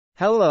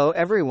Hello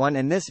everyone,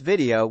 in this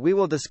video we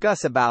will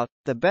discuss about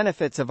the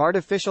benefits of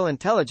artificial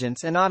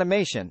intelligence and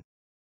automation.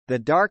 The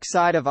dark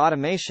side of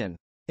automation.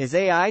 Is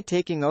AI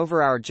taking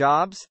over our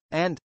jobs?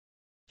 And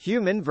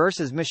human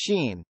versus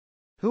machine.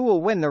 Who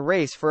will win the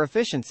race for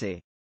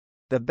efficiency?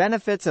 The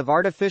benefits of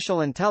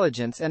artificial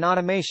intelligence and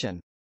automation.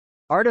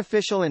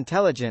 Artificial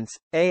intelligence,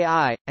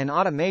 AI, and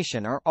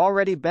automation are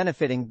already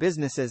benefiting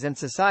businesses and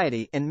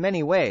society in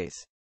many ways.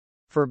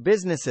 For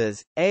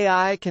businesses,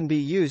 AI can be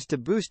used to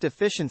boost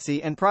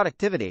efficiency and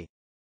productivity,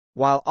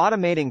 while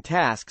automating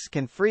tasks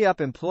can free up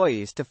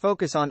employees to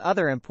focus on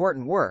other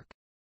important work.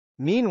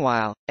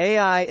 Meanwhile,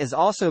 AI is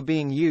also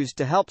being used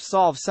to help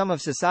solve some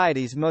of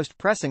society's most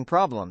pressing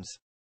problems,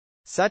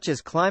 such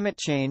as climate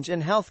change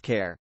and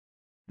healthcare.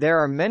 There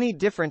are many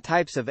different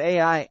types of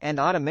AI and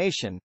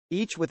automation,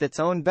 each with its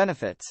own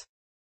benefits.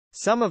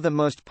 Some of the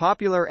most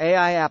popular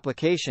AI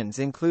applications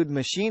include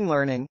machine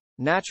learning,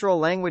 natural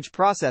language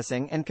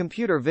processing, and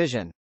computer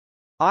vision.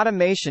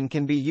 Automation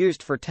can be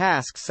used for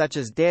tasks such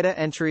as data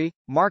entry,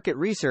 market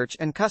research,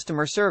 and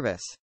customer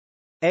service.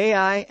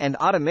 AI and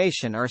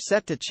automation are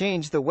set to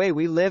change the way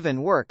we live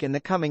and work in the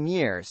coming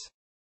years.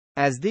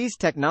 As these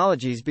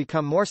technologies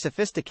become more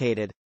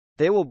sophisticated,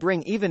 they will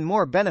bring even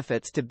more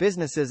benefits to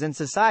businesses and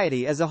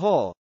society as a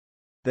whole.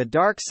 The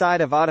dark side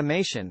of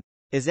automation.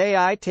 Is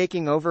AI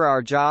taking over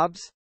our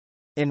jobs?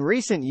 In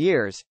recent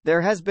years,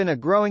 there has been a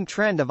growing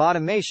trend of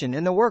automation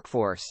in the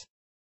workforce.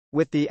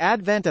 With the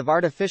advent of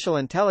artificial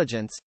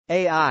intelligence,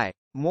 AI,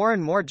 more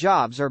and more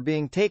jobs are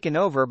being taken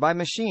over by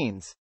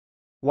machines.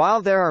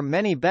 While there are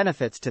many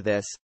benefits to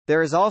this,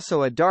 there is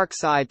also a dark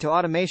side to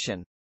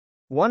automation.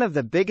 One of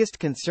the biggest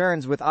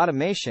concerns with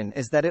automation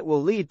is that it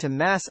will lead to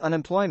mass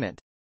unemployment.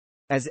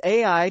 As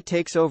AI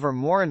takes over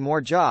more and more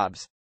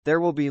jobs, there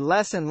will be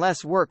less and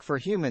less work for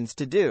humans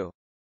to do.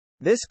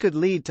 This could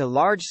lead to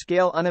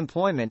large-scale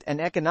unemployment and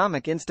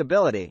economic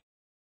instability.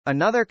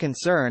 Another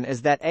concern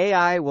is that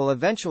AI will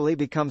eventually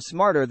become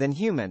smarter than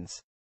humans.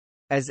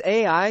 As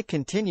AI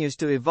continues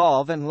to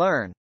evolve and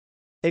learn,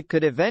 it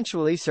could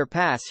eventually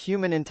surpass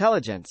human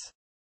intelligence.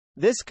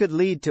 This could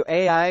lead to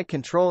AI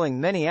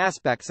controlling many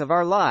aspects of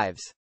our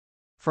lives,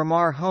 from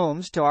our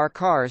homes to our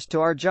cars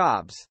to our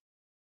jobs.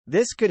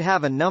 This could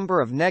have a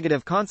number of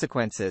negative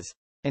consequences,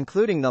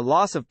 including the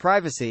loss of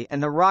privacy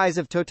and the rise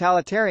of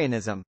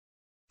totalitarianism.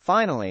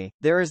 Finally,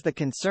 there is the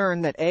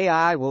concern that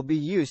AI will be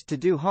used to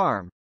do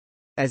harm.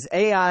 As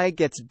AI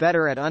gets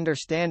better at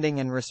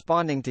understanding and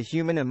responding to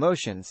human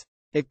emotions,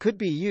 it could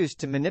be used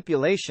to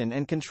manipulation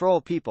and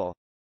control people.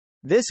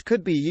 This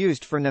could be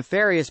used for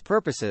nefarious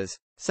purposes,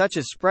 such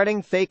as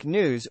spreading fake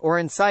news or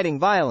inciting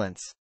violence.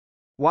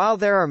 While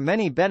there are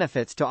many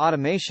benefits to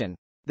automation,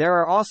 there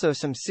are also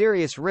some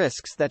serious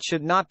risks that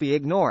should not be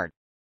ignored.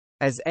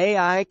 As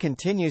AI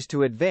continues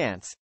to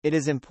advance, it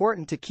is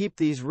important to keep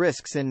these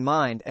risks in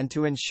mind and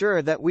to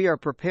ensure that we are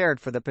prepared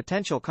for the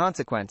potential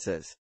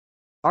consequences.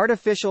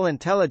 Artificial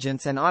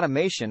intelligence and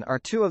automation are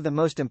two of the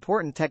most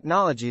important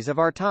technologies of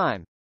our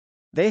time.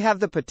 They have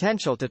the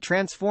potential to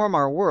transform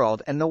our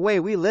world and the way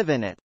we live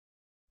in it.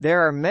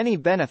 There are many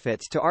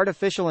benefits to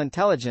artificial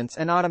intelligence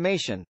and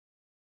automation.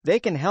 They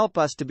can help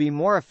us to be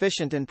more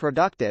efficient and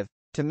productive,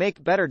 to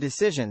make better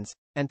decisions,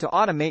 and to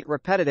automate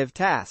repetitive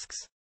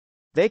tasks.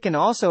 They can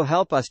also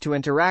help us to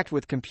interact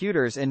with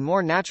computers in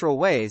more natural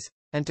ways,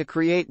 and to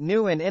create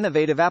new and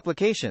innovative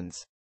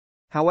applications.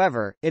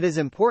 However, it is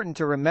important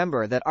to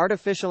remember that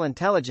artificial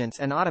intelligence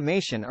and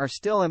automation are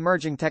still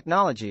emerging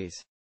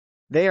technologies.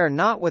 They are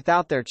not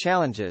without their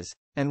challenges,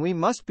 and we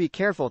must be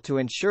careful to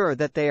ensure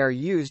that they are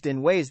used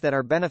in ways that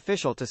are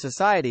beneficial to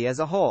society as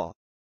a whole.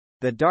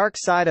 The dark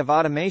side of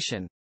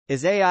automation.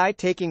 Is AI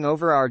taking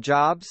over our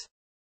jobs?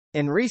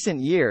 In recent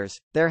years,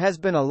 there has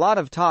been a lot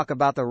of talk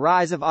about the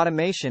rise of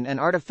automation and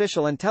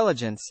artificial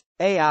intelligence,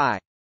 AI,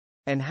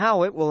 and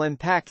how it will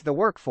impact the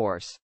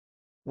workforce.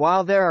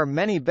 While there are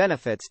many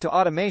benefits to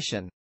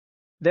automation,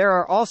 there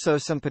are also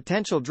some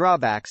potential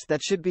drawbacks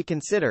that should be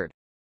considered.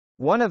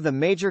 One of the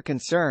major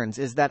concerns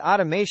is that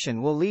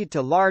automation will lead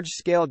to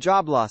large-scale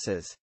job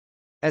losses.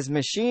 As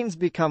machines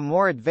become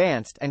more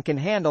advanced and can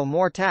handle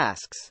more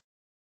tasks,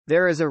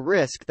 there is a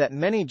risk that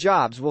many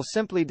jobs will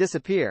simply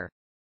disappear.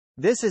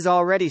 This is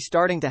already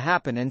starting to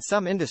happen in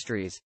some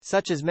industries,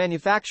 such as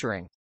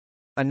manufacturing.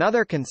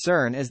 Another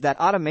concern is that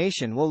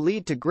automation will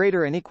lead to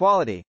greater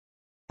inequality.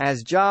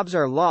 As jobs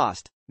are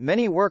lost,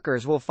 many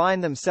workers will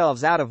find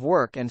themselves out of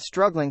work and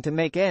struggling to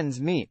make ends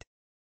meet.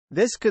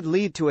 This could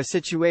lead to a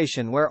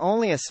situation where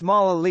only a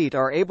small elite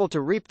are able to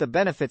reap the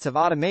benefits of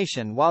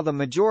automation while the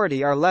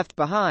majority are left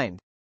behind.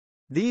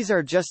 These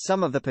are just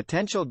some of the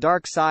potential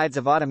dark sides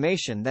of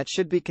automation that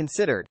should be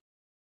considered.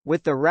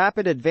 With the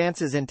rapid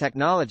advances in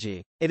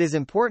technology, it is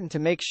important to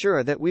make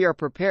sure that we are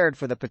prepared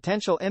for the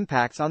potential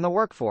impacts on the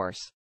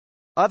workforce.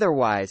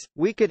 Otherwise,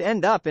 we could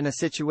end up in a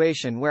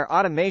situation where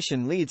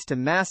automation leads to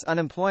mass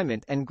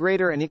unemployment and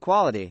greater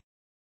inequality.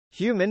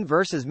 Human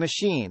versus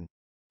machine.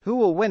 Who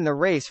will win the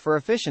race for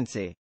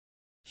efficiency?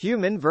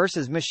 Human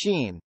versus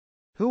machine.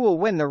 Who will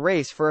win the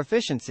race for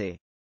efficiency?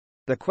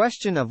 The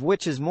question of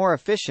which is more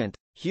efficient,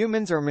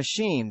 humans or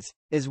machines,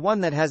 is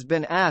one that has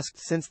been asked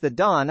since the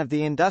dawn of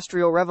the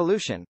Industrial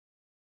Revolution.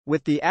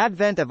 With the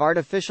advent of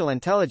artificial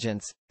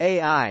intelligence,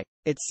 AI,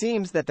 it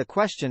seems that the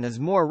question is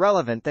more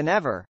relevant than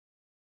ever.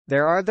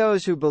 There are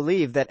those who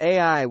believe that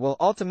AI will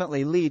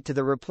ultimately lead to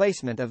the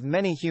replacement of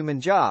many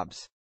human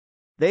jobs.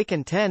 They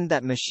contend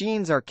that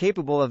machines are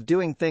capable of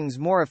doing things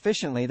more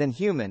efficiently than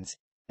humans,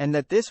 and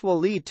that this will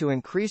lead to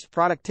increased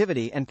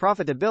productivity and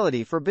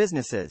profitability for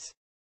businesses.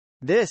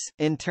 This,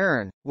 in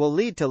turn, will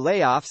lead to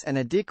layoffs and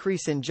a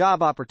decrease in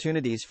job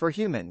opportunities for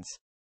humans.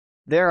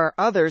 There are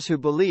others who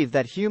believe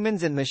that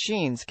humans and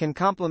machines can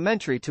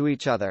complementary to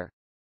each other.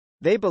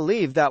 They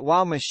believe that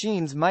while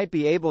machines might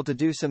be able to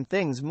do some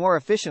things more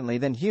efficiently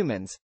than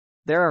humans,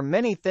 there are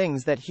many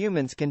things that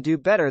humans can do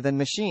better than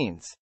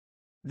machines.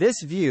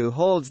 This view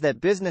holds that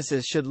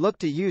businesses should look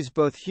to use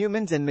both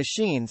humans and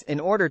machines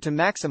in order to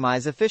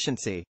maximize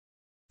efficiency.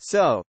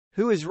 So,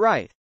 who is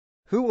right?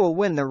 Who will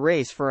win the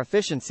race for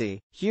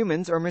efficiency,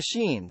 humans or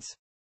machines?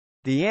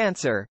 The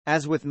answer,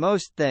 as with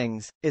most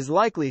things, is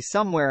likely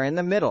somewhere in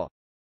the middle.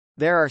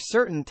 There are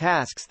certain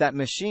tasks that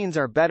machines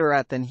are better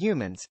at than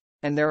humans,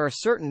 and there are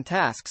certain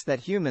tasks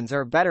that humans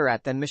are better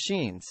at than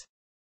machines.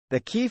 The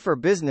key for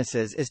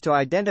businesses is to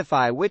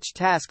identify which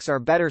tasks are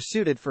better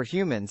suited for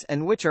humans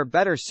and which are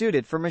better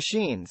suited for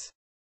machines.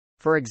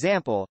 For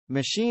example,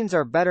 machines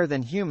are better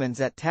than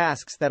humans at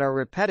tasks that are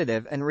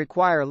repetitive and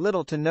require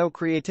little to no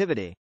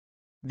creativity.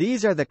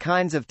 These are the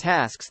kinds of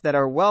tasks that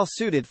are well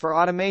suited for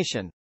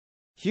automation.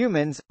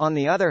 Humans, on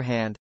the other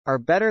hand, are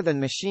better than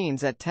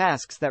machines at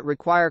tasks that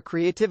require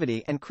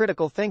creativity and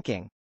critical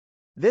thinking.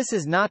 This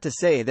is not to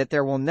say that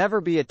there will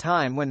never be a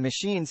time when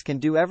machines can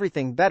do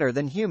everything better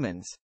than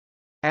humans.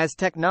 As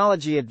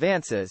technology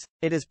advances,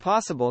 it is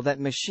possible that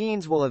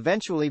machines will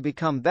eventually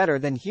become better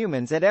than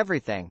humans at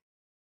everything.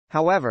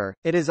 However,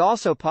 it is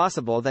also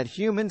possible that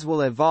humans will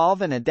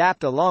evolve and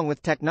adapt along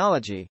with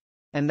technology,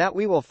 and that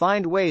we will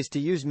find ways to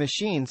use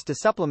machines to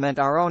supplement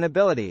our own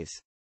abilities.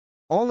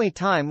 Only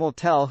time will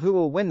tell who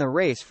will win the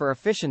race for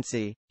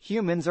efficiency,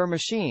 humans or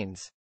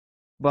machines.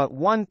 But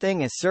one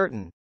thing is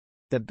certain.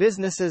 The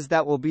businesses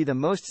that will be the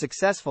most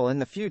successful in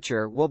the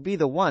future will be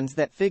the ones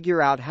that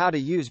figure out how to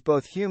use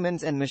both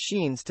humans and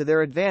machines to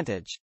their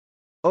advantage.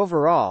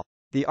 Overall,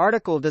 the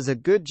article does a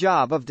good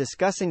job of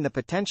discussing the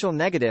potential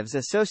negatives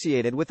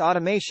associated with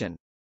automation,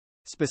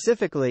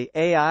 specifically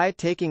AI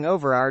taking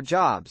over our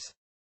jobs.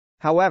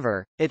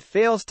 However, it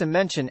fails to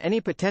mention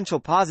any potential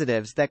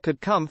positives that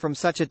could come from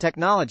such a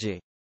technology.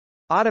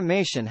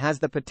 Automation has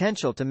the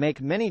potential to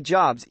make many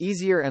jobs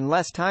easier and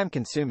less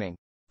time-consuming,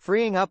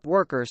 freeing up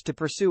workers to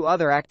pursue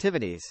other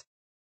activities.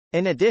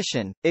 In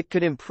addition, it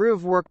could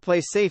improve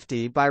workplace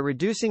safety by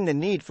reducing the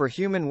need for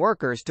human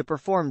workers to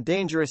perform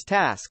dangerous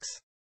tasks.